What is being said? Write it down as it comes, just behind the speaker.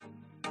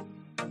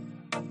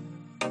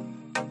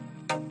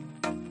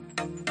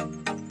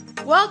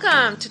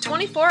Welcome to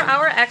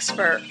 24-Hour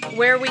Expert,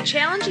 where we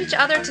challenge each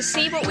other to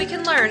see what we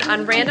can learn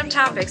on random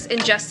topics in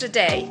just a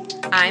day.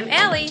 I'm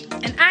Allie.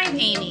 And I'm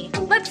Amy.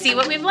 Let's see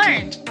what we've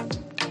learned.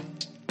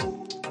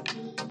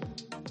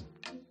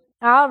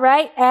 All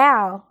right,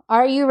 Al,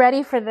 are you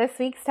ready for this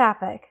week's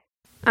topic?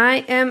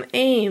 I am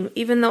Aim,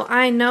 even though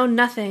I know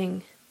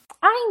nothing.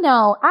 I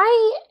know.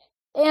 I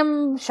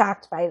am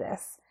shocked by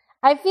this.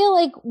 I feel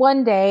like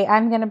one day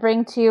I'm going to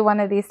bring to you one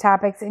of these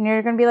topics and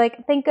you're going to be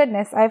like, thank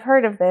goodness I've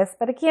heard of this,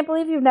 but I can't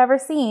believe you've never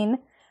seen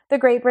The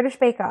Great British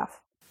Bake Off.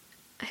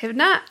 I have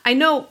not. I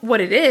know what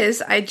it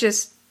is. I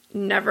just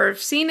never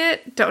seen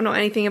it, don't know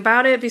anything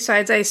about it,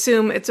 besides I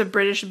assume it's a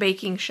British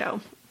baking show.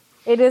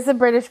 It is a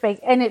British bake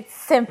in its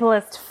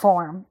simplest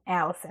form,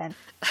 Allison.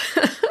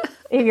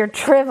 If you're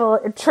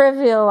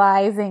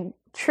trivializing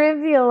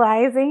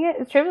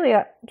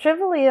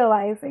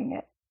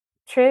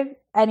it.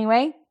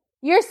 Anyway,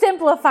 you're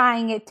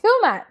simplifying it too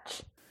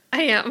much.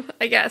 I am,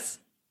 I guess.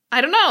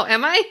 I don't know,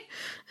 am I?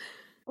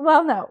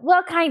 Well, no.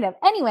 Well, kind of.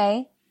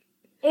 Anyway,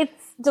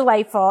 it's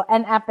delightful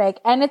and epic,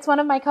 and it's one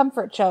of my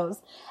comfort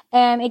shows.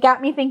 And it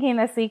got me thinking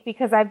this week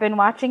because I've been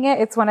watching it.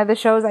 It's one of the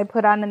shows I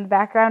put on in the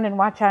background and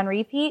watch on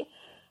repeat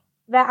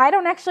that I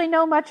don't actually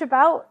know much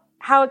about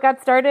how it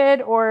got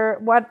started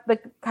or what the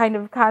kind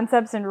of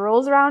concepts and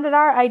rules around it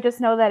are. I just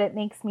know that it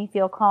makes me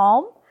feel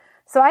calm.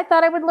 So I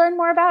thought I would learn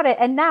more about it.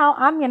 And now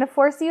I'm going to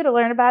force you to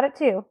learn about it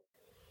too.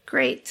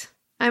 Great.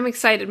 I'm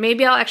excited.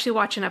 Maybe I'll actually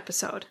watch an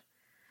episode.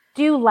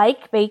 Do you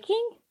like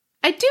baking?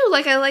 I do.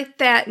 I like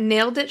that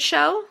Nailed It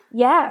show.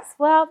 Yes.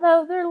 Well,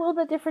 though, they're a little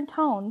bit different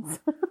tones.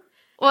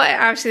 Well,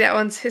 obviously that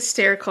one's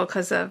hysterical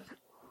because of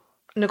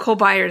Nicole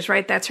Byers,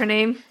 right? That's her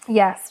name?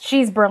 Yes.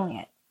 She's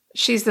brilliant.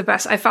 She's the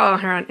best. I follow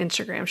her on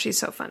Instagram. She's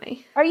so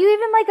funny. Are you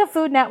even like a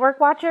Food Network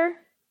watcher?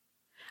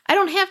 I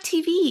don't have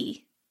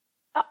TV.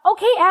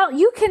 Okay, Al,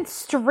 you can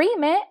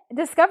stream it.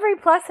 Discovery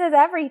Plus has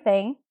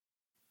everything.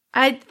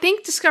 I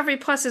think Discovery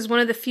Plus is one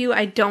of the few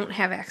I don't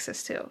have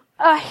access to.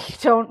 I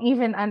don't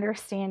even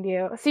understand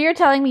you. So you're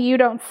telling me you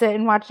don't sit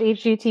and watch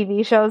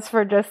HGTV shows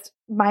for just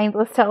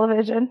mindless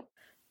television?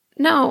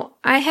 No,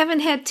 I haven't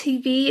had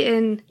TV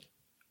in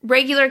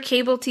regular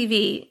cable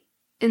TV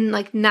in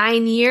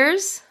 9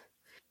 years.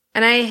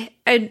 And I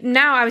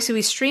now obviously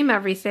we stream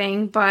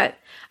everything, but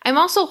I'm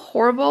also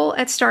horrible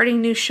at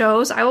starting new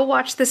shows. I will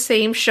watch the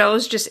same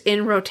shows just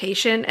in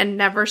rotation and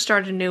never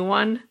start a new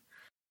one.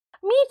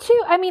 Me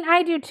too. I mean,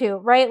 I do too,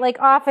 right? Like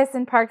Office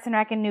and Parks and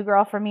Rec and New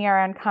Girl for me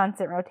are on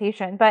constant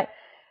rotation. But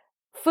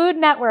Food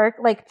Network,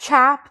 like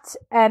Chopped,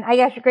 and I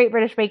guess your Great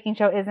British Baking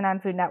Show isn't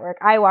on Food Network.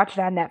 I watch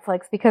it on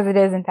Netflix because it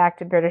is in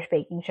fact a British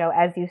baking show,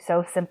 as you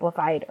so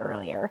simplified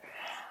earlier.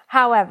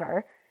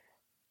 However,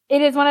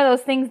 it is one of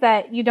those things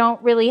that you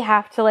don't really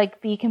have to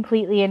be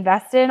completely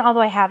invested in, although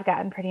I have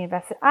gotten pretty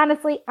invested.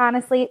 Honestly,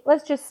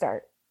 let's just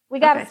start. We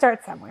got to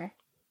start somewhere.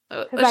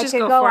 Because I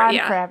could go on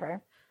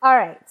forever. All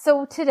right,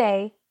 so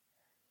today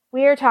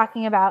we are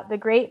talking about The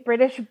Great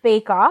British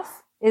Bake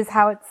Off, is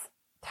how it's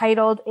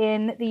titled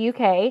in the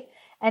UK.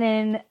 And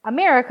in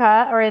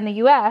America, or in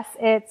the US,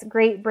 it's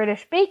Great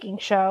British Baking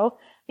Show,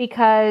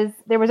 because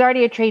there was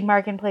already a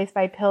trademark in place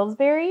by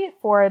Pillsbury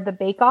for the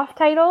Bake Off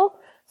title.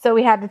 So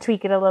we had to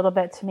tweak it a little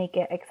bit to make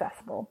it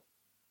accessible.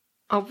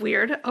 Oh,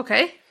 weird.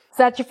 Okay.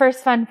 So that's your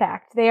first fun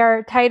fact. They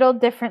are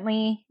titled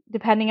differently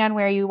depending on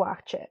where you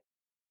watch it.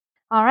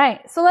 All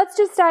right. So let's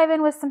just dive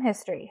in with some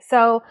history.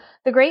 So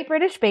the Great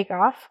British Bake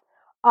Off,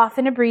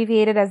 often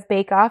abbreviated as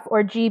Bake Off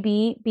or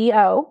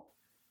GBBO.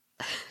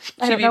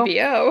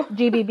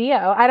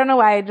 GBBO. I don't know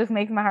why it just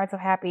makes my heart so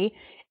happy.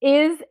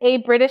 Is a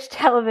British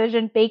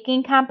television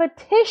baking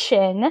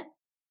competition.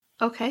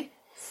 Okay.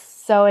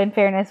 So in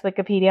fairness,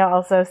 Wikipedia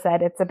also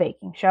said it's a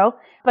baking show,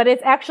 but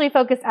it's actually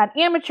focused on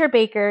amateur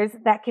bakers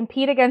that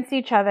compete against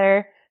each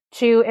other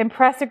to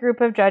impress a group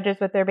of judges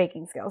with their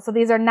baking skills. So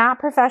these are not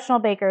professional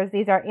bakers.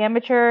 These are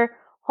amateur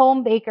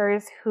home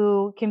bakers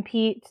who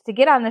compete to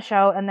get on the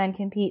show and then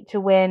compete to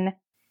win,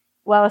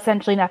 well,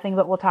 essentially nothing,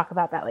 but we'll talk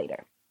about that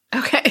later.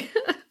 Okay.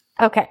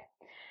 Okay.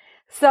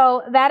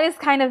 So that is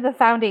kind of the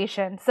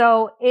foundation.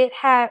 So it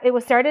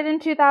was started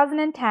in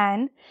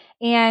 2010,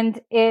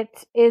 and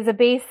it is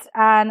based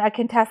on a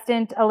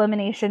contestant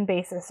elimination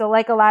basis. So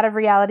like a lot of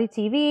reality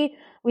TV,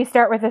 we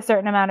start with a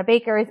certain amount of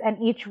bakers, and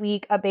each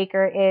week a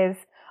baker is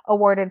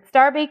awarded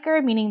Star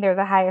Baker, meaning they're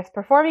the highest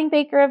performing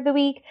baker of the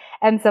week,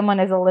 and someone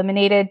is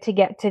eliminated to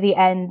get to the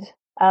end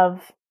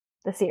of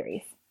the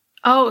series.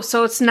 Oh,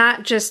 so it's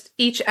not just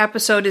each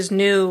episode is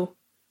new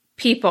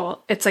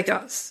people. It's like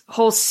a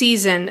whole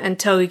season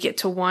until you get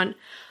to one.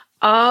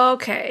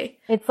 Okay.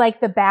 It's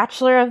like The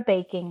Bachelor of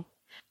Baking.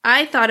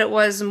 I thought it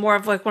was more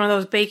of one of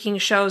those baking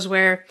shows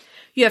where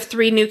you have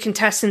 3 new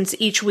contestants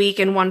each week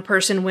and one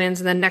person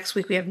wins, and then next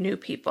week we have new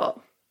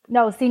people.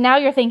 No, see, now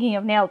you're thinking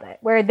of Nailed It,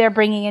 where they're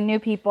bringing in new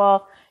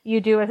people,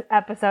 you do an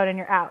episode and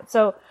you're out.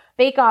 So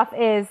Bake Off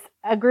is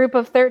a group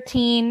of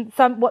 13.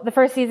 The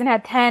first season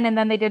had 10, and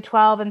then they did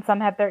 12, and some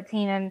had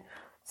 13, and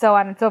so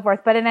on and so forth.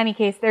 But in any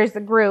case, there's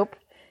a group,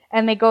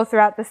 And they go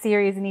throughout the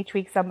series, and each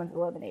week someone's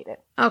eliminated.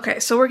 Okay,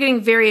 so we're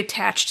getting very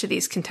attached to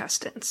these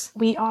contestants.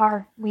 We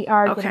are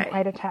Okay. getting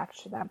quite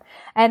attached to them.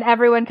 And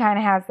everyone kind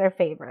of has their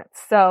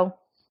favorites. So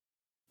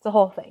it's a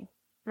whole thing.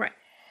 Right.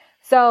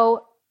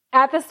 So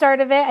at the start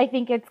of it, I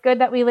think it's good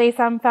that we lay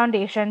some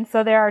foundation.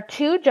 So there are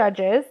 2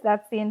 judges.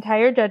 That's the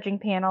entire judging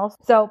panel.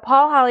 So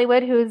Paul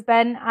Hollywood, who's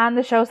been on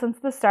the show since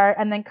the start,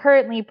 and then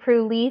currently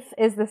Prue Leith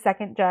is the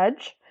second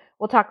judge.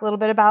 We'll talk a little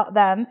bit about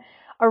them.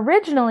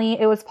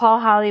 Originally, it was Paul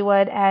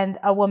Hollywood and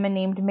a woman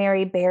named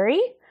Mary Berry,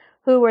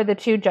 who were the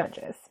 2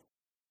 judges.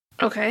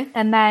 Okay.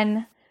 And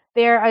then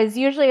there is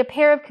usually a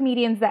pair of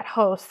comedians that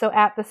host. So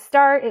at the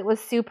start, it was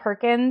Sue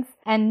Perkins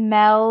and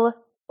Mel.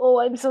 Oh,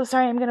 I'm so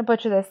sorry. I'm going to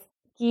butcher this.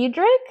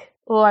 Giedrick?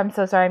 Oh, I'm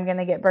so sorry. I'm going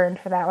to get burned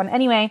for that one.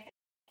 Anyway,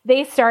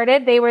 they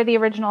were the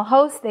original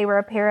hosts. They were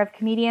a pair of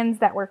comedians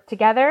that worked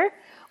together.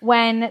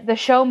 When the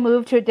show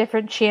moved to a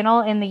different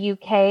channel in the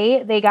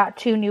UK, they got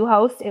 2 new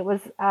hosts. It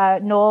was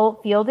Noel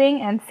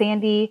Fielding and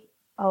Sandy,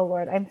 oh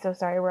Lord, I'm so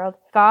sorry, world.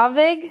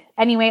 Scovig.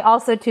 Anyway,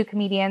 also 2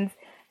 comedians.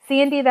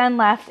 Sandy then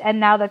left, and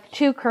now the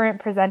 2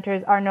 current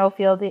presenters are Noel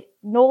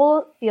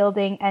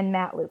Fielding and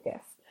Matt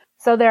Lucas.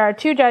 So there are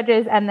 2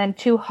 judges and then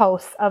 2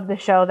 hosts of the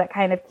show that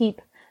kind of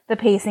keep the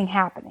pacing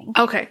happening.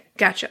 Okay,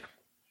 gotcha.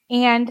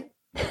 And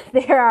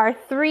there are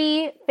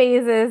 3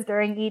 phases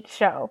during each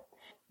show.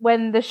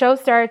 When the show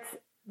starts,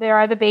 there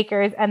are the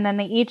bakers, and then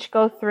they each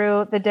go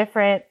through the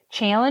different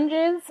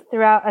challenges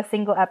throughout a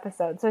single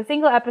episode. So a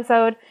single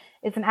episode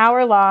is an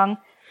hour long.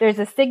 There's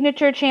a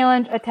signature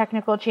challenge, a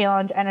technical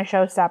challenge, and a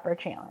showstopper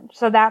challenge.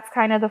 So that's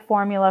kind of the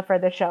formula for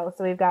the show.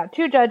 So we've got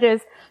 2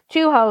 judges,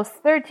 2 hosts,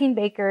 13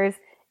 bakers.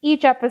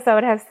 Each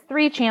episode has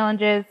 3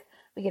 challenges.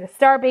 We get a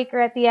star baker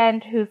at the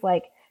end who's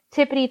like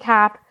tippity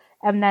top,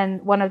 and then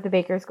one of the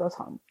bakers goes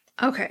home.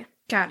 Okay,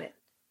 got it.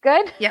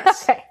 Good?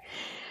 Yes. Okay.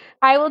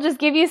 I will just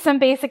give you some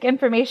basic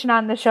information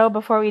on the show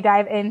before we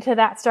dive into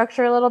that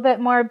structure a little bit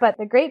more, but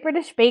the Great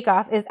British Bake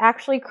Off is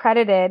actually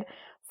credited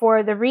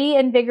for the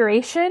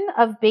reinvigoration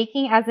of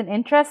baking as an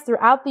interest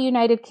throughout the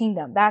United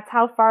Kingdom. That's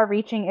how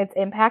far-reaching its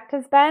impact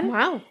has been.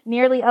 Wow.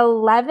 Nearly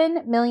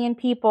 11 million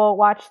people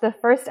watched the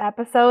first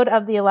episode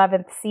of the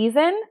 11th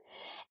season,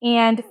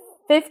 and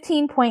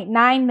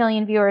 15.9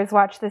 million viewers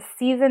watched the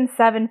season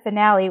 7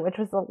 finale, which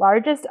was the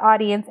largest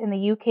audience in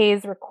the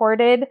UK's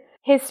recorded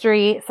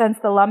history since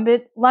the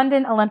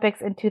London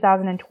Olympics in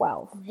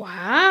 2012.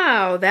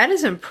 Wow, that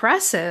is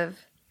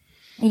impressive.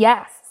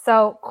 Yes,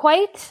 so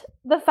quite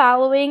the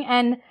following,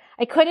 and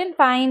I couldn't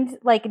find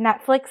like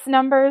Netflix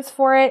numbers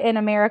for it in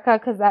America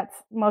because that's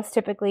most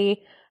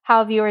typically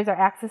how viewers are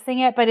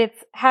accessing it, but it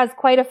has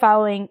quite a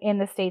following in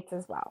the States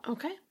as well.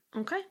 Okay.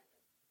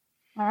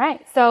 All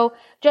right, so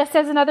just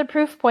as another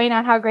proof point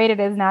on how great it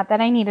is, not that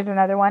I needed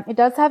another one, it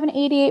does have an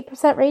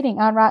 88% rating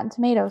on Rotten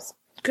Tomatoes.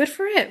 Good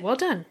for it. Well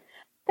done.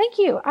 Thank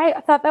you.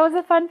 I thought that was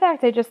a fun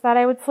fact. I just thought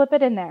I would slip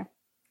it in there.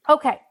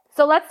 Okay,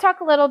 so let's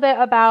talk a little bit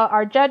about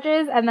our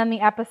judges and then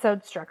the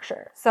episode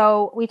structure.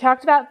 So we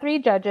talked about 3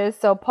 judges.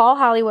 So Paul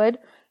Hollywood,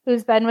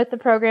 who's been with the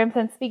program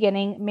since the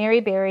beginning,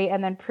 Mary Berry,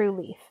 and then Prue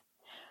Leith.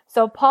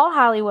 So Paul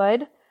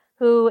Hollywood,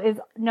 who is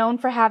known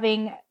for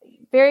having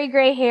very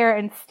gray hair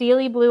and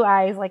steely blue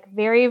eyes, like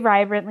very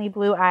vibrantly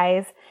blue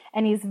eyes,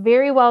 and he's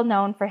very well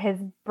known for his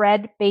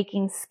bread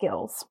baking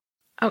skills.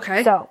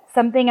 Okay. So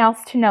something else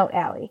to note,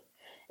 Allie,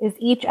 is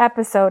each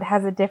episode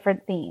has a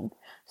different theme.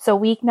 So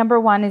week number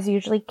 1 is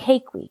usually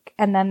cake week,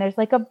 and then there's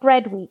like a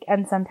bread week,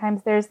 and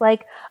sometimes there's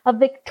like a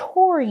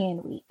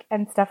Victorian week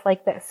and stuff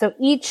like this. So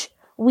each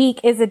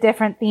week is a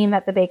different theme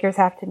that the bakers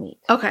have to meet.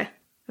 Okay.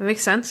 That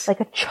makes sense.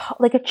 Like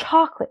a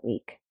chocolate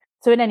week.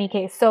 So in any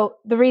case, so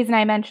the reason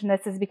I mention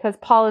this is because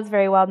Paul is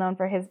very well known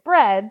for his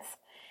breads,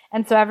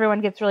 and so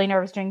everyone gets really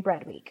nervous during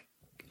bread week.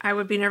 I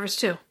would be nervous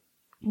too.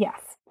 Yes.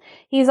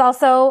 He's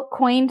also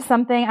coined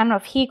something, I don't know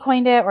if he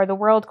coined it or the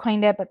world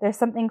coined it, but there's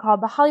something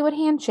called the Hollywood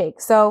handshake.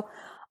 So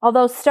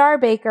although Star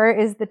Baker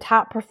is the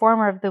top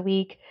performer of the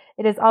week,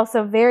 it is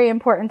also very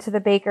important to the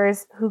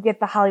bakers who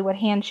get the Hollywood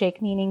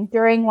handshake, meaning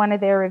during one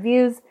of their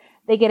reviews,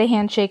 they get a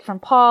handshake from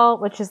Paul,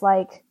 which is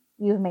like,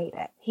 you've made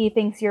it. He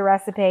thinks your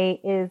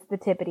recipe is the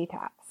tippity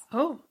tops.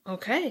 Oh,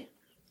 okay.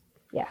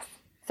 Yes.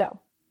 So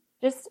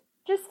just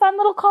fun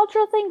little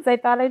cultural things I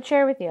thought I'd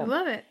share with you. I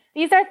love it.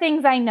 These are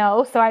things I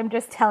know, so I'm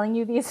just telling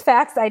you these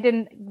facts. I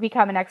didn't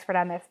become an expert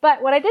on this.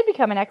 But what I did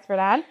become an expert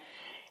on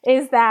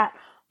is that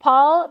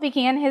Paul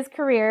began his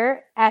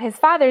career at his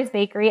father's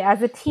bakery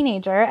as a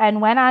teenager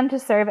and went on to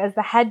serve as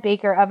the head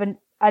baker of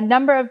a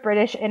number of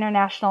British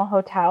international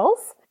hotels.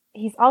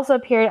 He's also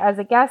appeared as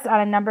a guest on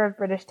a number of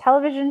British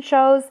television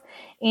shows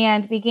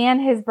and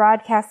began his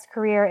broadcast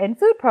career in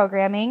food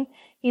programming.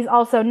 He's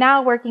also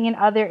now working in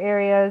other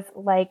areas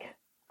like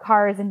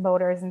cars and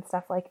motors and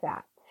stuff like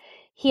that.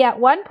 He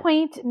at one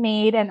point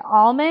made an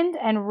almond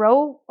and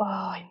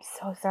I'm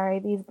so sorry.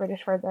 These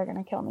British words are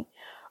going to kill me.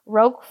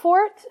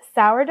 Roquefort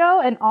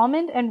sourdough, an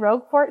almond and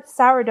Roquefort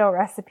sourdough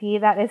recipe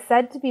that is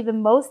said to be the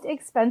most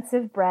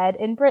expensive bread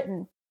in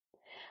Britain.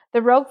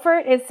 The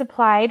Roquefort is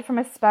supplied from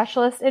a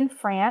specialist in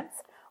France,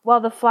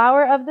 While the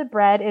flour of the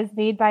bread is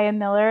made by a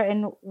miller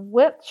in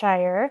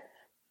Wiltshire,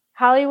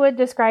 Hollywood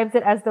describes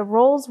it as the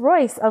Rolls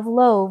Royce of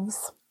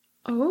loaves.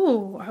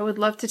 Oh, I would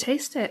love to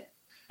taste it.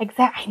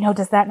 Exactly. I know,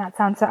 does that not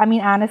sound so? I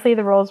mean, honestly,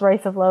 the Rolls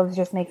Royce of loaves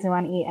just makes me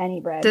want to eat any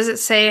bread. Does it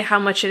say how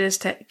much it is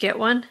to get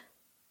one?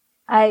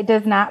 It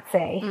does not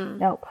say.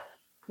 Nope.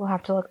 We'll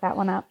have to look that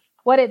one up.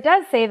 What it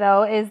does say,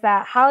 though, is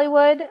that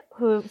Hollywood,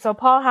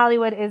 Paul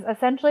Hollywood is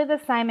essentially the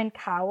Simon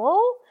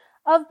Cowell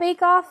of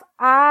Bake Off.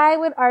 I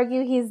would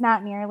argue he's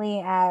not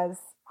nearly as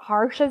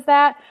harsh as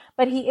that,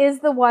 but he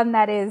is the one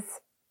that is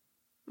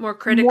more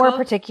critical, more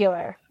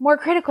particular, more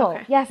critical.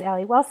 Okay. Yes,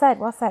 Allie. Well said.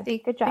 Well said.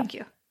 Good job. Thank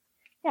you.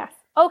 Yes.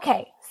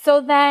 Okay.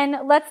 So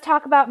then let's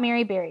talk about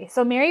Mary Berry.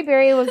 So Mary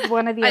Berry was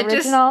one of the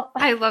original.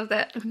 I love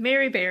that.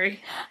 Mary Berry.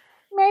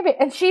 Mary Berry.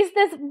 And she's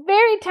this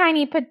very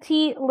tiny,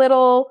 petite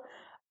little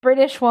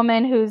British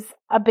woman who's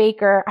a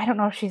baker. I don't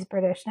know if she's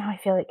British. Now I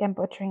feel like I'm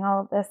butchering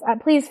all of this.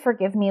 Please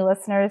forgive me,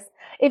 listeners.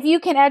 If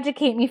you can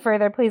educate me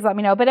further, please let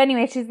me know. But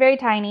anyway, she's very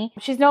tiny.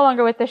 She's no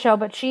longer with the show,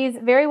 but she's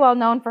very well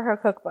known for her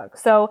cookbook.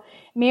 So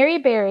Mary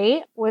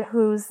Berry,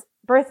 whose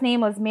birth name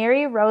was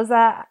Mary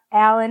Rosa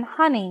Allen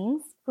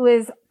Hunnings, who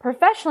is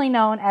professionally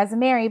known as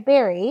Mary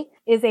Berry,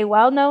 is a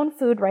well-known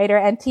food writer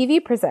and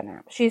TV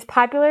presenter. She's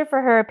popular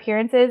for her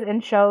appearances in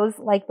shows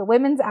like The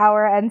Women's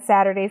Hour and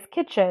Saturday's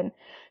Kitchen.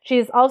 She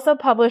has also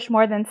published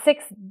more than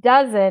 6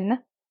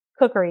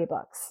 cookery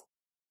books.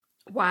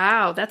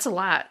 Wow, that's a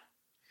lot.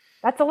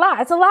 That's a lot.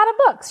 It's a lot of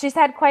books. She's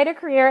had quite a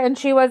career, and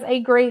she was a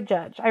great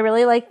judge. I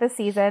really like the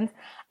seasons.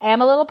 I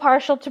am a little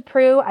partial to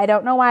Prue. I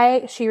don't know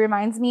why. She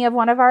reminds me of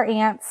one of our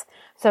aunts.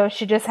 So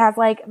she just has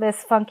like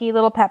this funky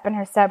little pep in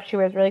her step. She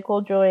wears really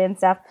cool jewelry and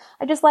stuff.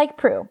 I just like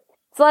Prue.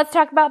 So let's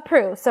talk about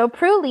Prue. So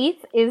Prue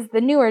Leith is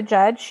the newer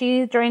judge.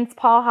 She joins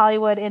Paul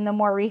Hollywood in the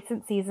more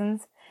recent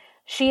seasons.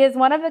 She is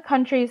one of the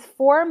country's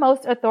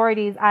foremost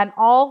authorities on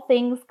all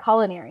things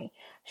culinary.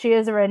 She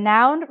is a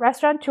renowned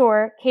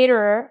restaurateur,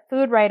 caterer,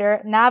 food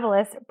writer,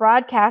 novelist,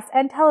 broadcast,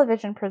 and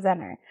television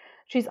presenter.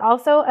 She's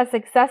also a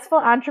successful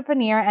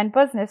entrepreneur and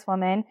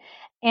businesswoman,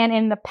 and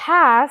in the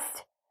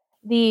past,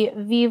 the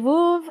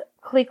Veuve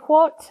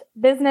Clicquot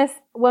Business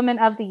Woman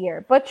of the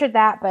Year. Butchered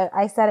that, but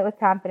I said it with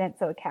confidence,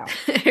 so it counts.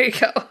 There you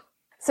go.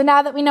 So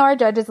now that we know our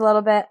judges a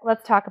little bit,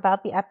 let's talk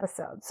about the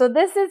episode. So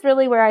this is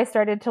really where I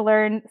started to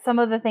learn some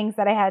of the things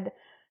that I had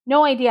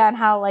no idea on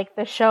how like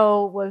the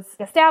show was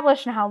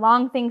established and how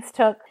long things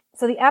took.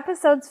 So the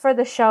episodes for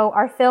the show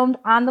are filmed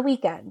on the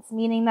weekends,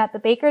 meaning that the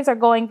bakers are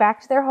going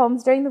back to their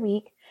homes during the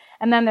week,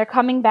 and then they're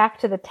coming back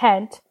to the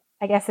tent.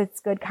 I guess it's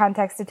good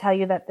context to tell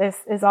you that this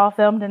is all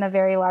filmed in a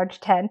very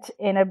large tent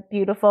in a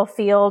beautiful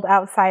field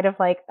outside of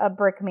like a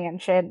brick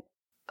mansion.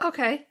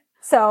 Okay.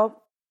 So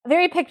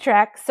very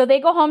picturesque. So they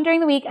go home during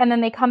the week and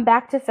then they come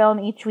back to film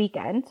each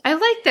weekend. I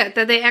like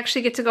that they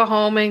actually get to go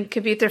home and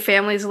could be with their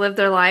families, live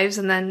their lives,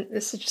 and then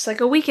this is just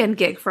like a weekend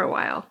gig for a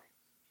while.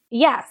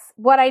 Yes.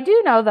 What I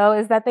do know, though,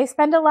 is that they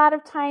spend a lot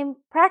of time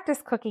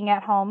practice cooking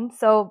at home.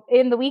 So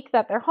in the week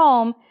that they're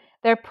home,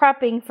 they're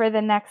prepping for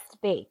the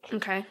next bake.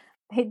 Okay.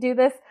 They do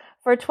this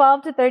for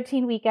 12 to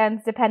 13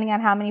 weekends, depending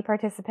on how many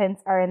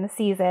participants are in the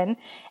season.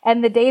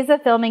 And the days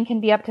of filming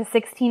can be up to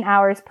 16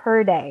 hours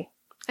per day.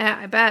 Yeah,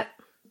 I bet.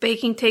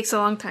 Baking takes a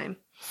long time.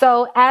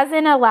 So, as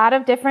in a lot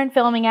of different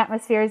filming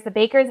atmospheres, the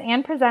bakers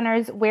and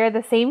presenters wear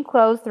the same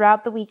clothes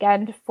throughout the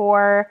weekend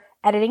for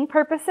editing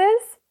purposes.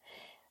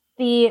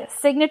 The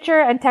signature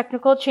and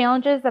technical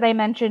challenges that I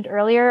mentioned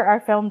earlier are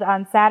filmed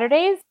on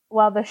Saturdays,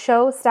 while the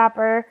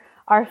showstopper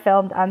are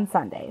filmed on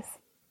Sundays.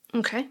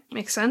 Okay,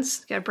 makes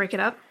sense. Gotta break it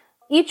up.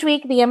 Each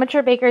week, the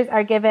amateur bakers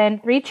are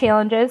given 3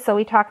 challenges. So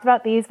we talked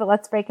about these, but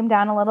let's break them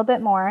down a little bit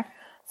more.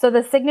 So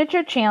the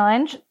signature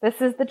challenge, this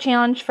is the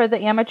challenge for the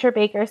amateur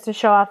bakers to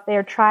show off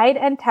their tried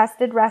and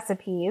tested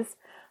recipes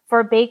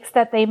for bakes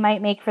that they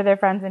might make for their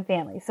friends and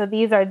family. So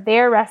these are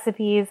their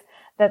recipes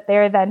that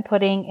they're then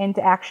putting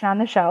into action on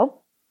the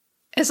show.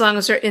 As long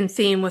as they're in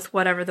theme with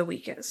whatever the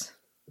week is.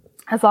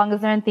 As long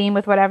as they're in theme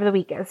with whatever the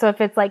week is. So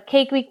if it's like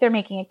cake week, they're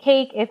making a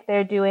cake. If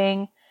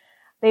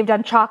they've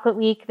done chocolate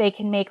week, they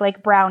can make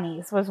like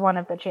brownies was one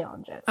of the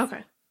challenges.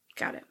 Okay,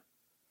 got it.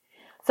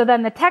 So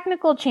then the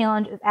technical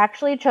challenge is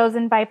actually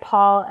chosen by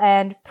Paul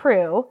and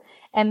Prue,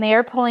 and they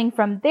are pulling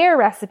from their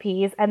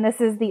recipes, and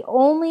this is the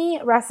only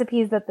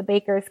recipes that the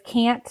bakers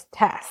can't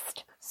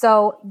test.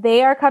 So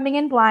they are coming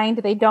in blind.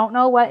 They don't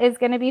know what is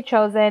going to be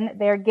chosen.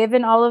 They're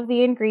given all of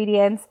the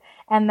ingredients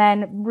and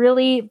then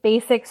really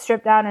basic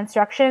stripped down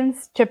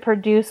instructions to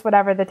produce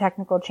whatever the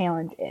technical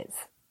challenge is.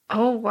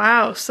 Oh,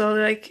 wow. So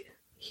like,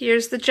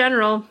 here's the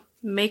general,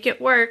 make it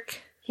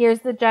work. Here's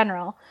the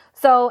general.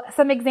 So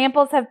some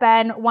examples have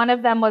been, one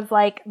of them was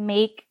like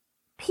make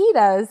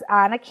pitas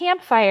on a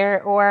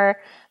campfire, or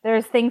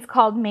there's things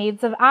called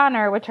maids of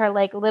honor, which are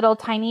like little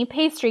tiny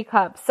pastry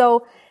cups.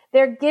 So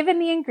they're given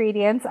the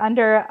ingredients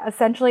under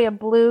essentially a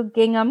blue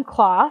gingham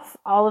cloth.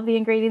 All of the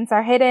ingredients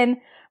are hidden,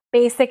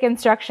 basic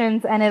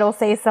instructions, and it'll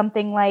say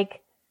something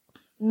like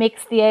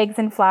mix the eggs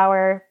and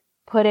flour,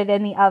 put it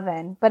in the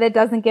oven, but it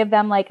doesn't give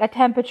them like a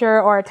temperature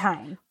or a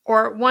time.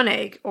 Or 1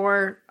 egg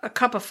or a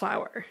cup of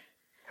flour.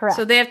 Correct.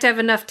 So they have to have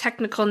enough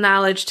technical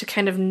knowledge to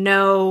kind of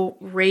know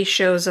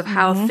ratios of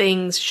how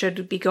things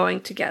should be going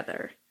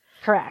together.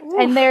 Correct. Oof.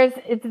 And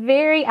it's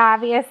very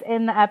obvious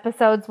in the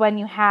episodes when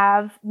you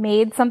have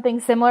made something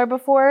similar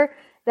before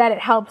that it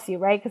helps you,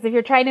 right? Because if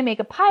you're trying to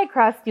make a pie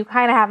crust, you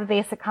kind of have a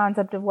basic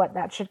concept of what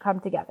that should come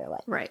together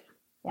like. Right.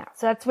 Yeah.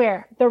 So that's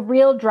where the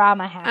real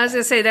drama happens. I was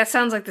going to say, that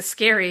sounds like the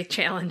scary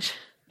challenge.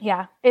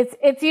 Yeah.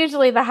 It's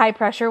usually the high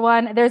pressure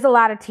one. There's a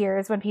lot of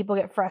tears when people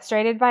get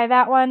frustrated by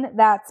that one.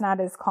 That's not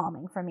as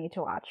calming for me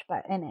to watch,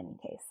 but in any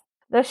case.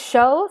 The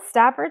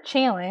Showstopper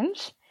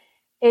Challenge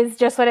is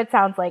just what it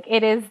sounds like.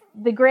 It is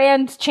the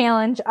grand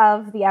challenge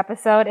of the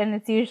episode, and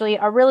it's usually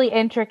a really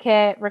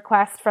intricate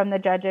request from the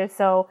judges.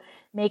 So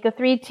make a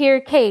 3-tier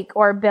cake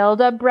or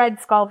build a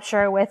bread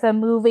sculpture with a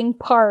moving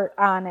part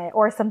on it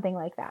or something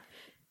like that.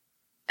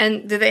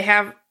 And do they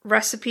have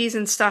recipes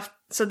and stuff?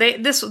 So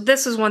this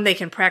is one they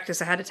can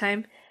practice ahead of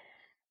time?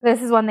 This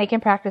is one they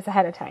can practice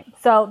ahead of time.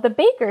 So the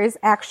bakers,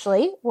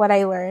 actually, what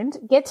I learned,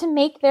 get to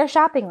make their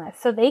shopping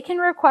list. So they can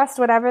request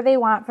whatever they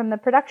want from the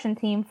production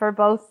team for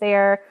both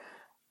their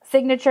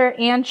signature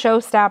and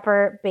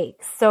showstopper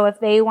bakes. So if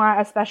they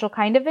want a special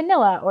kind of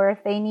vanilla or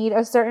if they need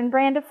a certain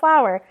brand of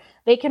flour,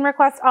 they can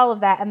request all of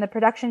that, and the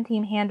production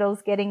team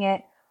handles getting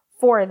it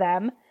for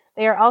them.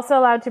 They are also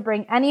allowed to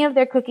bring any of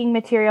their cooking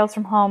materials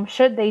from home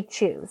should they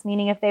choose,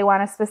 meaning if they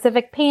want a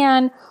specific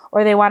pan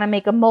or they want to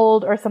make a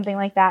mold or something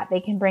like that, they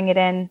can bring it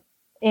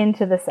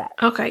into the set.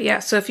 Okay, yeah.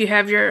 So if you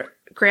have your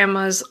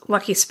grandma's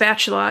lucky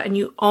spatula and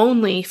you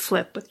only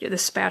flip with the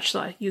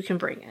spatula, you can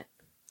bring it.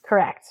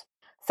 Correct.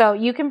 So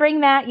you can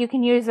bring that. You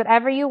can use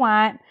whatever you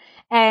want.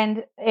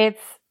 And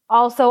it's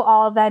also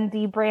all then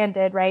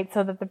debranded, right?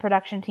 So that the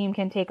production team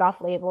can take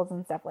off labels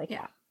and stuff like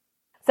that.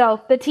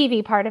 So the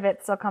TV part of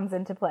it still comes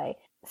into play.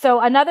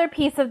 So another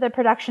piece of the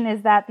production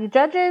is that the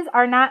judges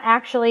are not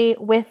actually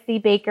with the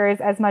bakers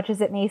as much as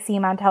it may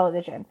seem on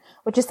television,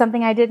 which is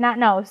something I did not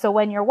know. So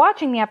when you're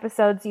watching the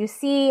episodes, you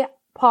see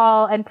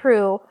Paul and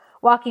Prue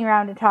walking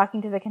around and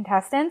talking to the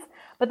contestants,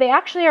 but they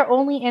actually are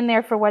only in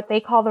there for what they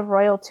call the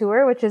royal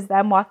tour, which is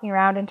them walking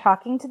around and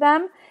talking to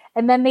them,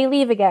 and then they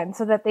leave again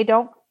so that they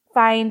don't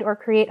find or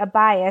create a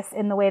bias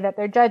in the way that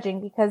they're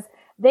judging, because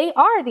they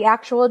are the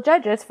actual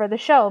judges for the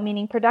show,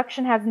 meaning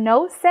production has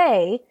no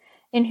say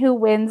in who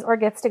wins or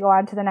gets to go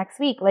on to the next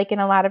week, like in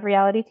a lot of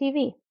reality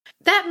TV.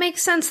 That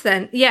makes sense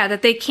then. Yeah,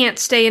 that they can't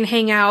stay and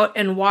hang out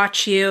and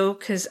watch you,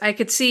 because I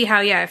could see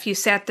how, if you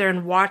sat there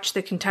and watched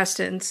the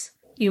contestants,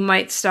 you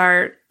might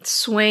start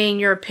swaying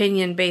your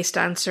opinion based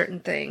on certain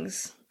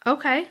things.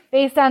 Okay.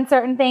 Based on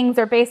certain things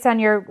or based on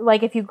your,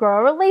 like if you grow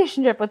a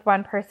relationship with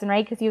one person,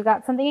 right? Because you've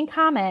got something in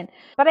common.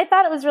 But I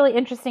thought it was really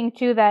interesting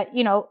too that,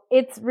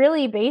 it's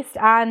really based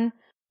on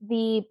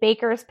the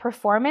baker's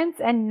performance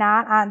and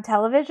not on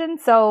television.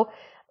 So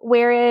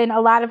wherein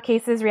a lot of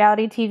cases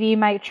reality TV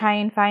might try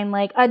and find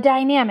like a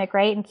dynamic,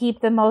 right? And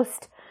keep the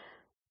most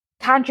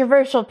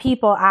controversial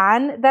people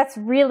on. That's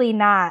really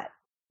not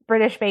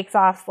British Bake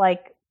Off's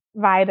like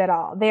vibe at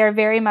all. They are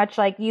very much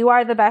like, you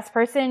are the best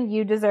person,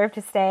 you deserve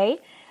to stay.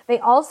 They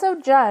also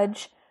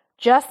judge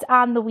just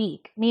on the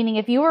week, meaning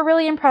if you were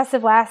really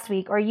impressive last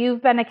week or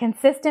you've been a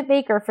consistent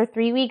baker for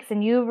 3 weeks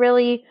and you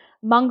really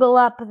mungle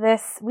up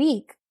this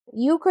week,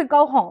 you could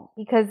go home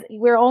because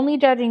we're only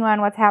judging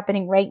on what's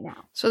happening right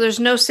now. So there's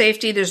no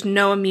safety, there's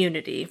no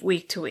immunity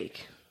week to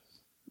week.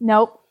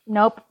 Nope.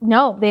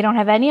 No, they don't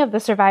have any of the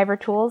survivor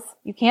tools.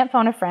 You can't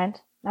phone a friend.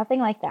 Nothing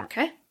like that.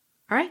 Okay.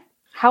 All right.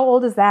 How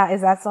old is that?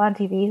 Is that still on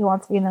TV? Who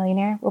Wants to Be a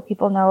Millionaire? Will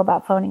people know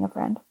about phoning a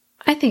friend?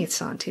 I think it's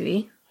still on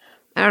TV.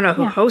 I don't know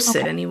who hosts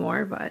it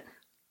anymore, but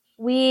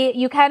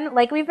you can,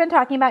 like we've been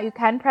talking about, you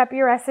can prep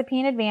your recipe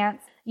in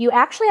advance. You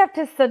actually have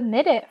to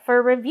submit it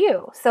for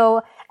review.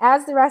 So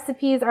as the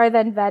recipes are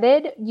then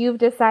vetted, you've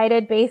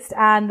decided based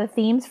on the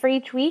themes for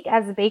each week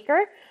as a baker,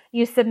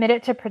 you submit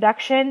it to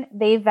production,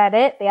 they vet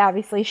it, they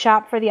obviously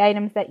shop for the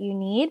items that you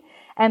need,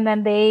 and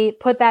then they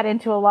put that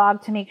into a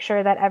log to make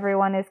sure that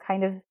everyone is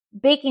kind of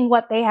baking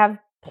what they have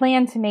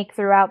planned to make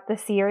throughout the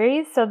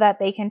series so that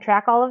they can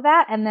track all of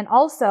that. And then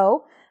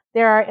also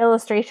there are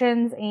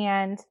illustrations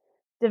and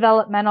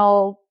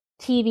developmental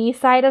TV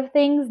side of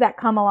things that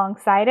come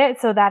alongside it.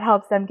 So that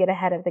helps them get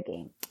ahead of the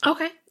game.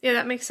 Okay. Yeah,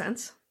 that makes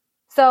sense.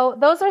 So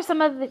those are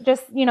some of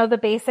the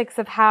basics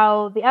of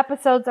how the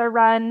episodes are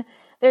run.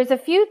 There's a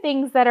few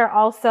things that are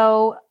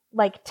also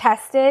like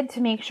tested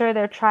to make sure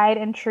they're tried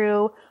and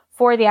true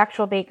for the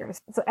actual bakers.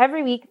 So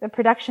every week the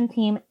production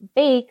team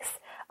bakes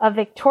a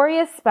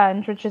Victoria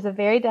sponge, which is a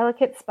very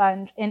delicate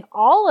sponge, in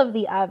all of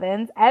the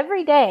ovens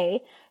every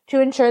day to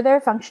ensure they're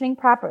functioning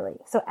properly.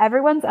 So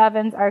everyone's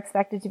ovens are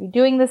expected to be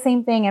doing the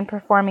same thing and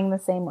performing the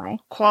same way.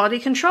 Quality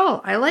control.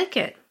 I like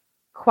it.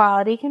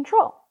 Quality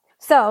control.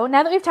 So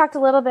now that we've talked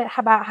a little bit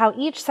about how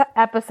each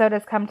episode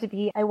has come to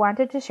be, I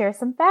wanted to share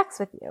some facts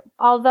with you.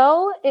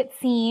 Although it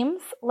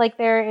seems like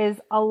there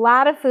is a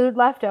lot of food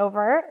left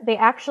over, they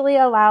actually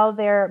allow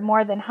their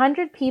more than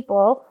 100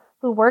 people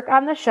who work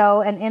on the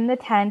show and in the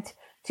tent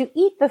to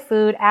eat the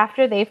food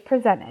after they've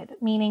presented,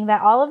 meaning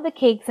that all of the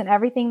cakes and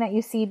everything that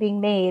you see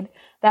being made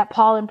that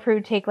Paul and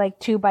Prue take like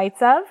 2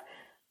 bites of,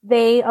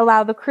 they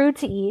allow the crew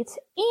to eat,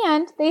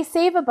 and they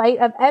save a bite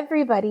of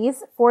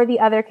everybody's for the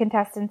other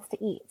contestants to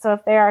eat. So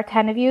if there are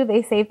 10 of you,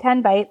 they save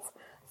 10 bites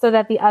so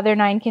that the other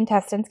 9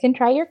 contestants can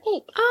try your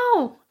cake.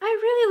 Oh, I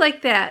really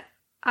like that.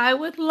 I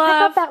would I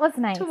love thought that was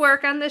nice to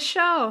work on this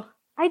show.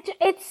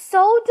 It's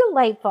so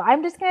delightful.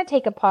 I'm just going to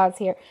take a pause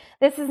here.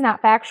 This is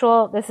not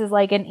factual. This is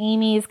like an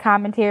Amy's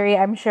commentary.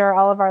 I'm sure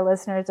all of our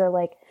listeners are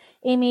like,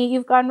 Amy,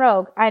 you've gone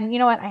rogue. And you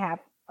know what? I have.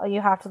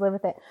 You have to live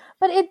with it.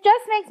 But it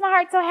just makes my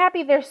heart so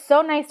happy. They're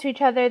so nice to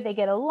each other. They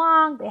get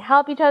along. They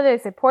help each other.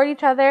 They support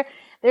each other.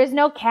 There's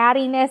no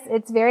cattiness.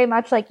 It's very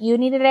much like, you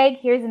need an egg.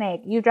 Here's an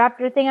egg. You dropped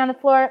your thing on the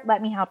floor.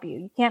 Let me help you.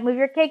 You can't move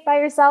your cake by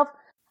yourself.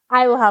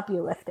 I will help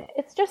you lift it.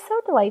 It's just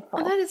so delightful.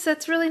 Oh,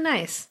 that's really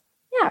nice.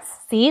 Yes.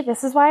 See,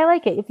 this is why I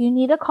like it. If you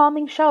need a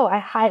calming show, I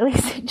highly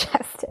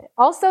suggest it.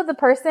 Also,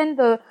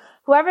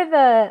 whoever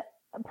the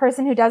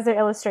person who does their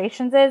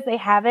illustrations is, they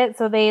have it.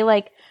 So they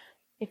like,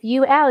 if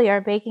you, Allie,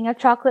 are baking a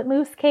chocolate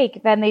mousse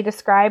cake, then they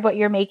describe what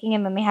you're making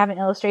and then they have an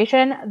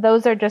illustration.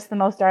 Those are just the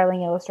most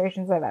darling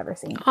illustrations I've ever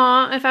seen.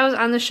 Aw, if I was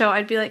on the show,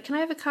 I'd be like, can I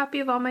have a copy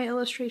of all my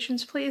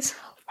illustrations, please?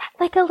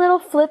 Like a little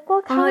flip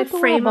book? I'll like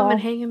frame them and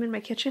hang them in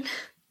my kitchen.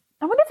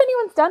 I wonder if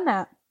anyone's done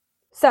that.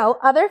 So,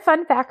 other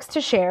fun facts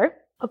to share.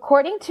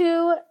 According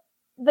to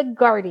The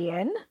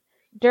Guardian,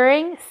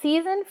 during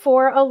season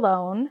 4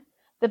 alone,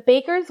 the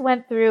bakers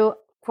went through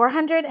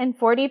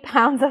 440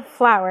 pounds of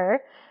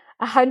flour,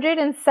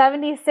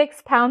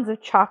 176 pounds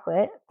of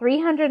chocolate,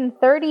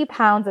 330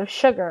 pounds of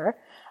sugar,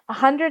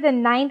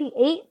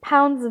 198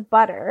 pounds of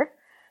butter,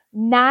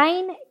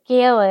 9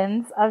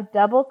 gallons of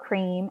double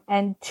cream,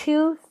 and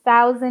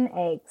 2,000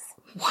 eggs.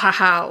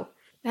 Wow.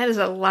 That is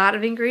a lot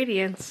of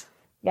ingredients.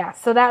 Yeah,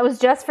 so that was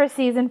just for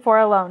season 4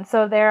 alone.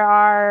 So there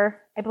are,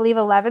 I believe,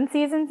 11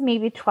 seasons,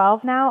 maybe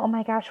 12 now. Oh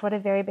my gosh, what a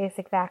very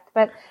basic fact.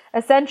 But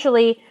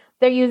essentially,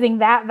 they're using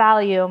that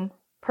volume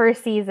per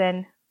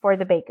season for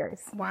the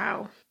bakers.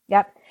 Wow.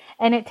 Yep.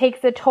 And it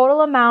takes the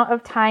total amount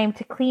of time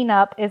to clean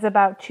up is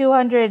about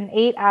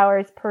 208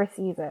 hours per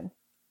season.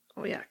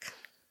 Oh, yuck.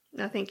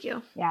 No, thank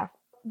you. Yeah.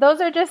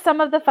 Those are just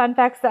some of the fun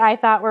facts that I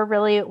thought were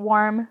really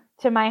warm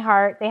to my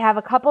heart. They have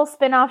a couple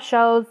spin-off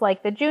shows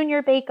like the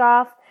Junior Bake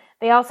Off.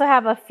 They also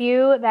have a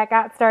few that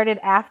got started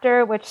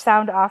after, which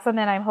sound awesome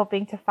and I'm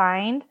hoping to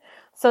find.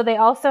 So they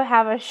also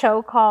have a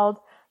show called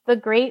The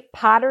Great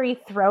Pottery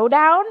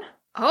Throwdown.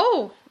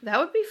 Oh, that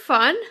would be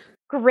fun.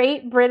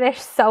 Great British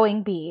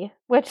Sewing Bee,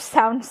 which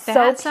sounds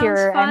so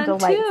pure and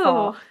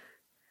delightful. Too.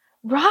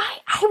 Right?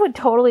 I would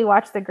totally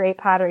watch The Great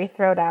Pottery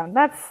Throwdown.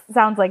 That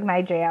sounds like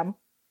my jam.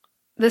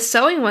 The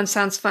sewing one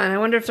sounds fun. I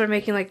wonder if they're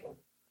making they're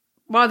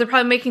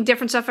probably making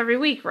different stuff every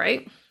week,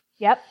 right?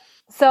 Yep.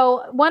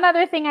 So one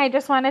other thing I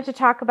just wanted to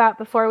talk about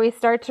before we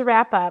start to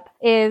wrap up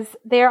is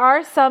there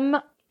are some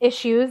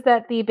issues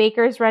that the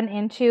bakers run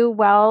into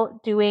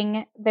while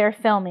doing their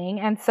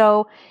filming. And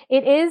so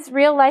it is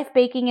real life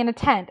baking in a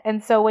tent.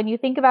 And so when you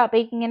think about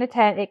baking in a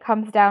tent, it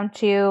comes down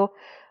to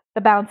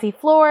the bouncy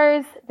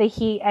floors, the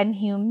heat and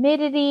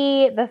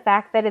humidity, the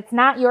fact that it's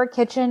not your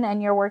kitchen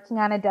and you're working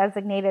on a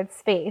designated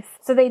space.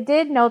 So they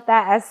did note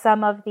that as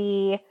some of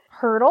the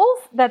hurdles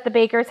that the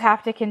bakers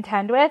have to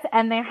contend with.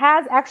 And there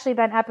has actually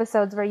been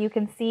episodes where you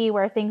can see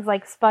where things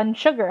like spun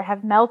sugar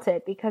have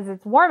melted because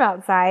it's warm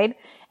outside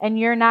and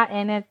you're not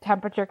in a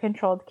temperature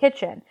controlled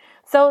kitchen.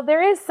 So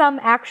there is some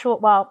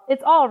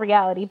it's all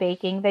reality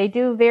baking. They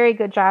do a very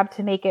good job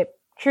to make it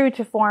true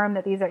to form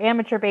that these are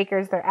amateur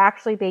bakers. They're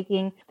actually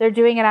baking. They're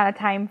doing it on a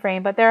time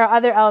frame, but there are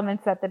other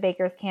elements that the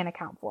bakers can't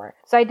account for.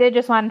 So I did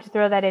just want to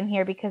throw that in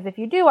here because if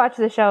you do watch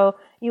the show,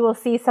 you will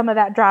see some of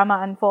that drama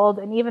unfold.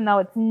 And even though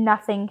it's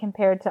nothing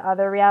compared to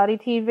other reality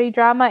TV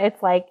drama,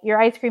 it's like your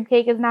ice cream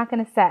cake is not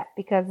going to set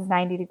because it's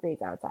 90 degrees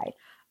outside.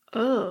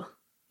 Oh,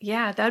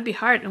 yeah, that would be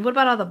hard. And what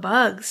about all the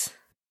bugs?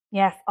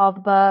 Yes, all the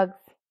bugs.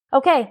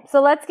 Okay,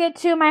 so let's get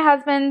to my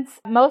husband's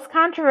most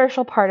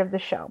controversial part of the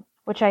show,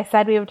 which I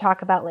said we would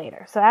talk about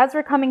later. So as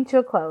we're coming to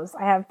a close,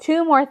 I have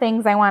 2 more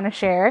things I want to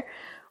share.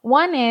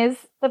 One is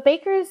the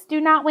bakers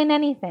do not win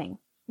anything,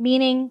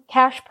 meaning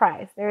cash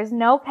prize. There is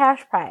no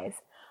cash prize.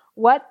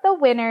 What the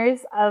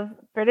winners of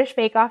British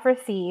Bake Off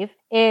receive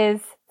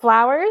is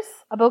flowers,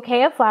 a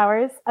bouquet of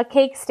flowers, a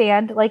cake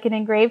stand, like an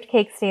engraved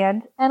cake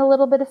stand, and a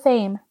little bit of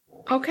fame.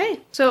 Okay,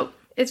 so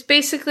it's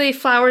basically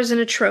flowers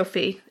and a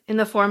trophy in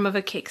the form of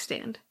a cake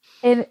stand.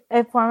 In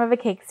a form of a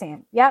cake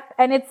stand. Yep.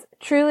 And it's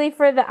truly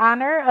for the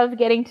honor of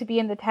getting to be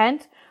in the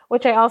tent,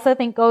 which I also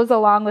think goes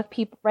along with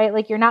people, right?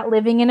 Like you're not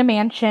living in a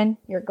mansion.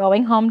 You're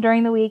going home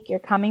during the week. You're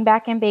coming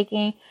back and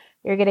baking.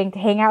 You're getting to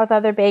hang out with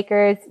other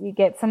bakers. You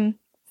get some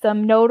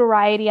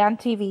notoriety on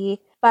TV.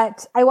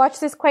 But I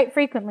watch this quite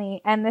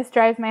frequently, and this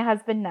drives my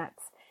husband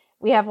nuts.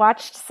 We have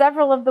watched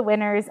several of the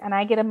winners, and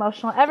I get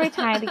emotional every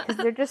time because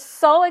they're just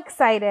so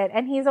excited.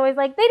 And he's always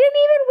like, they didn't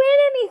even win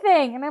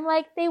anything. And I'm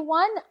like, they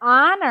won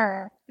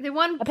honor. They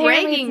won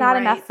Apparently bragging it's not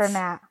rights. enough for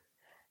Matt.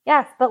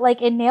 Yes, but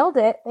like it nailed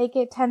it. They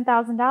get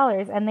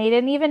 $10,000 and they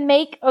didn't even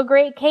make a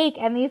great cake.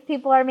 And these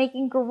people are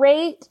making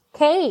great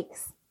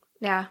cakes.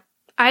 Yeah.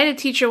 I had a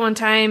teacher one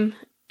time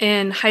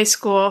in high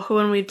school who,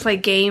 when we'd play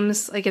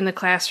games like in the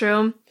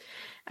classroom,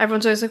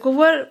 everyone's always like,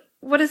 well,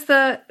 what does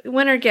the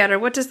winner get, or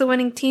what does the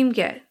winning team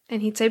get?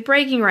 And he'd say,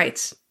 bragging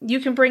rights. You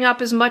can bring up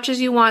as much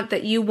as you want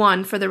that you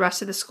won for the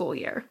rest of the school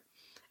year.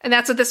 And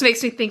that's what this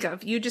makes me think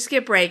of. You just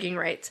get bragging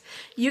rights.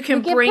 You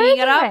can bring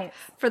it up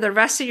for the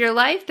rest of your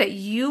life that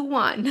you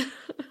won.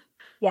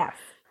 Yes.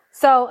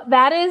 So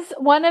that is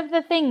one of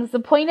the things, the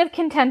point of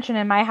contention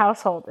in my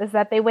household is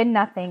that they win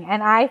nothing.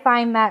 And I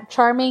find that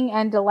charming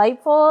and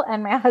delightful,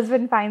 and my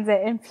husband finds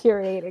it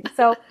infuriating.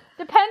 So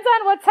depends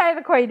on what side of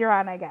the coin you're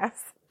on, I guess.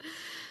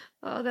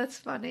 Oh, that's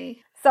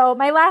funny. So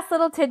my last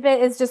little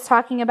tidbit is just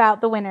talking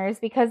about the winners,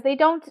 because they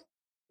don't,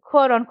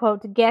 quote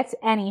unquote, get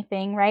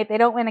anything, right? They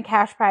don't win a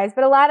cash prize,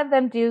 but a lot of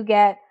them do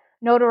get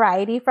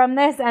notoriety from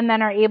this and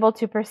then are able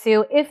to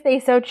pursue, if they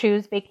so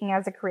choose, baking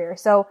as a career.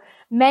 So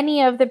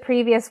many of the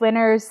previous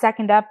winners,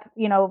 second up,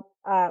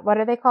 what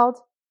are they called?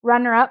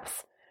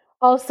 Runner-ups,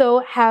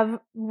 also have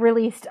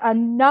released a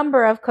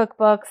number of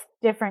cookbooks,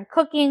 different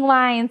cooking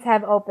lines,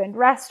 have opened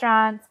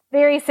restaurants,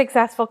 very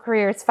successful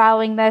careers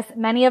following this.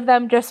 Many of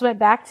them just went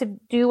back to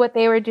do what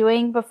they were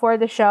doing before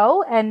the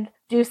show and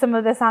do some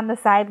of this on the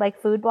side,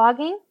 like food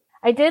blogging.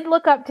 I did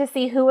look up to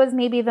see who was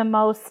maybe the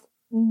most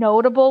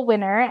notable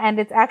winner, and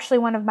it's actually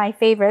one of my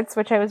favorites,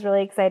 which I was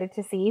really excited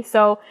to see.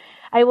 So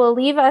I will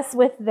leave us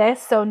with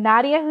this. So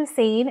Nadia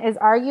Hussein is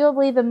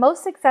arguably the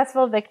most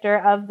successful victor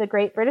of the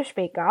Great British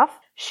Bake Off.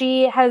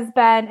 She has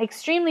been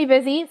extremely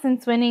busy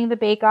since winning the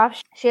Bake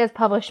Off. She has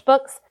published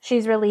books,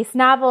 she's released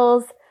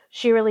novels,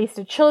 she released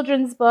a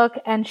children's book,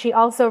 and she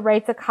also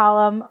writes a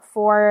column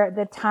for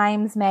the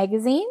Times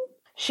magazine.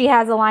 She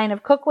has a line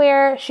of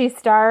cookware. She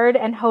starred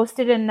and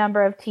hosted a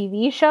number of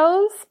TV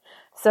shows.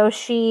 So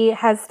she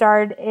has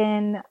starred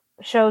in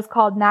shows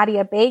called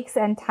Nadia Bakes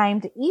and Time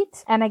to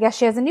Eat. And I guess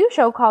she has a new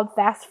show called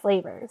Fast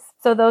Flavors.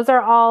 So those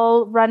are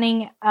all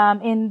running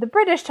in the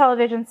British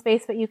television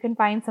space, but you can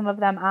find some of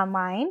them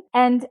online.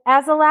 And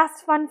as a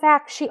last fun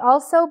fact, she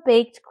also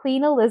baked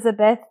Queen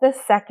Elizabeth II's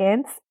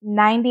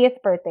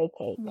 90th birthday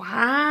cake.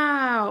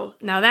 Wow.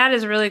 Now that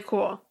is really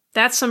cool.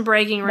 That's some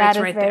bragging rights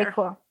right there. That is very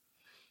cool.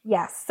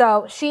 Yes.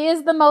 So she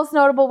is the most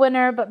notable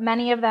winner, but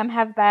many of them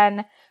have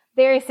been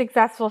very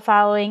successful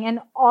following, and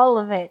all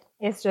of it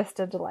is just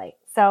a delight.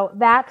 So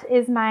that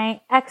is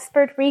my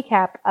expert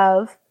recap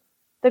of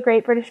the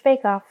Great British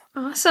Bake Off.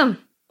 Awesome.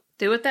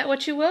 Do with that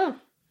what you will.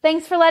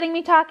 Thanks for letting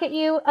me talk at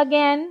you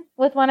again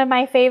with one of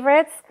my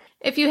favorites.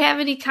 If you have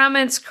any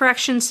comments,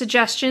 corrections,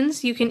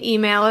 suggestions, you can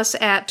email us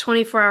at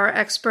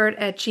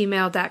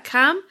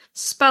 24hourexpert@gmail.com.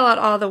 Spell out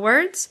all the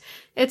words.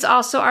 It's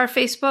also our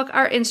Facebook,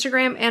 our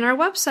Instagram, and our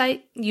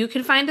website. You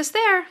can find us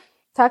there.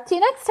 Talk to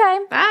you next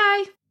time.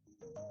 Bye.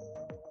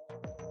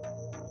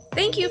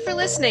 Thank you for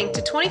listening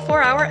to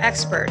 24 Hour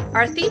Expert.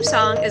 Our theme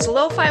song is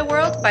Lo-Fi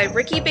World by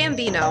Ricky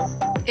Bambino.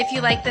 If you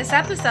like this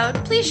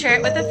episode, please share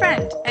it with a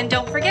friend. And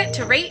don't forget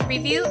to rate,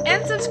 review,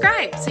 and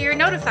subscribe so you're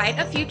notified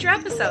of future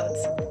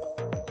episodes.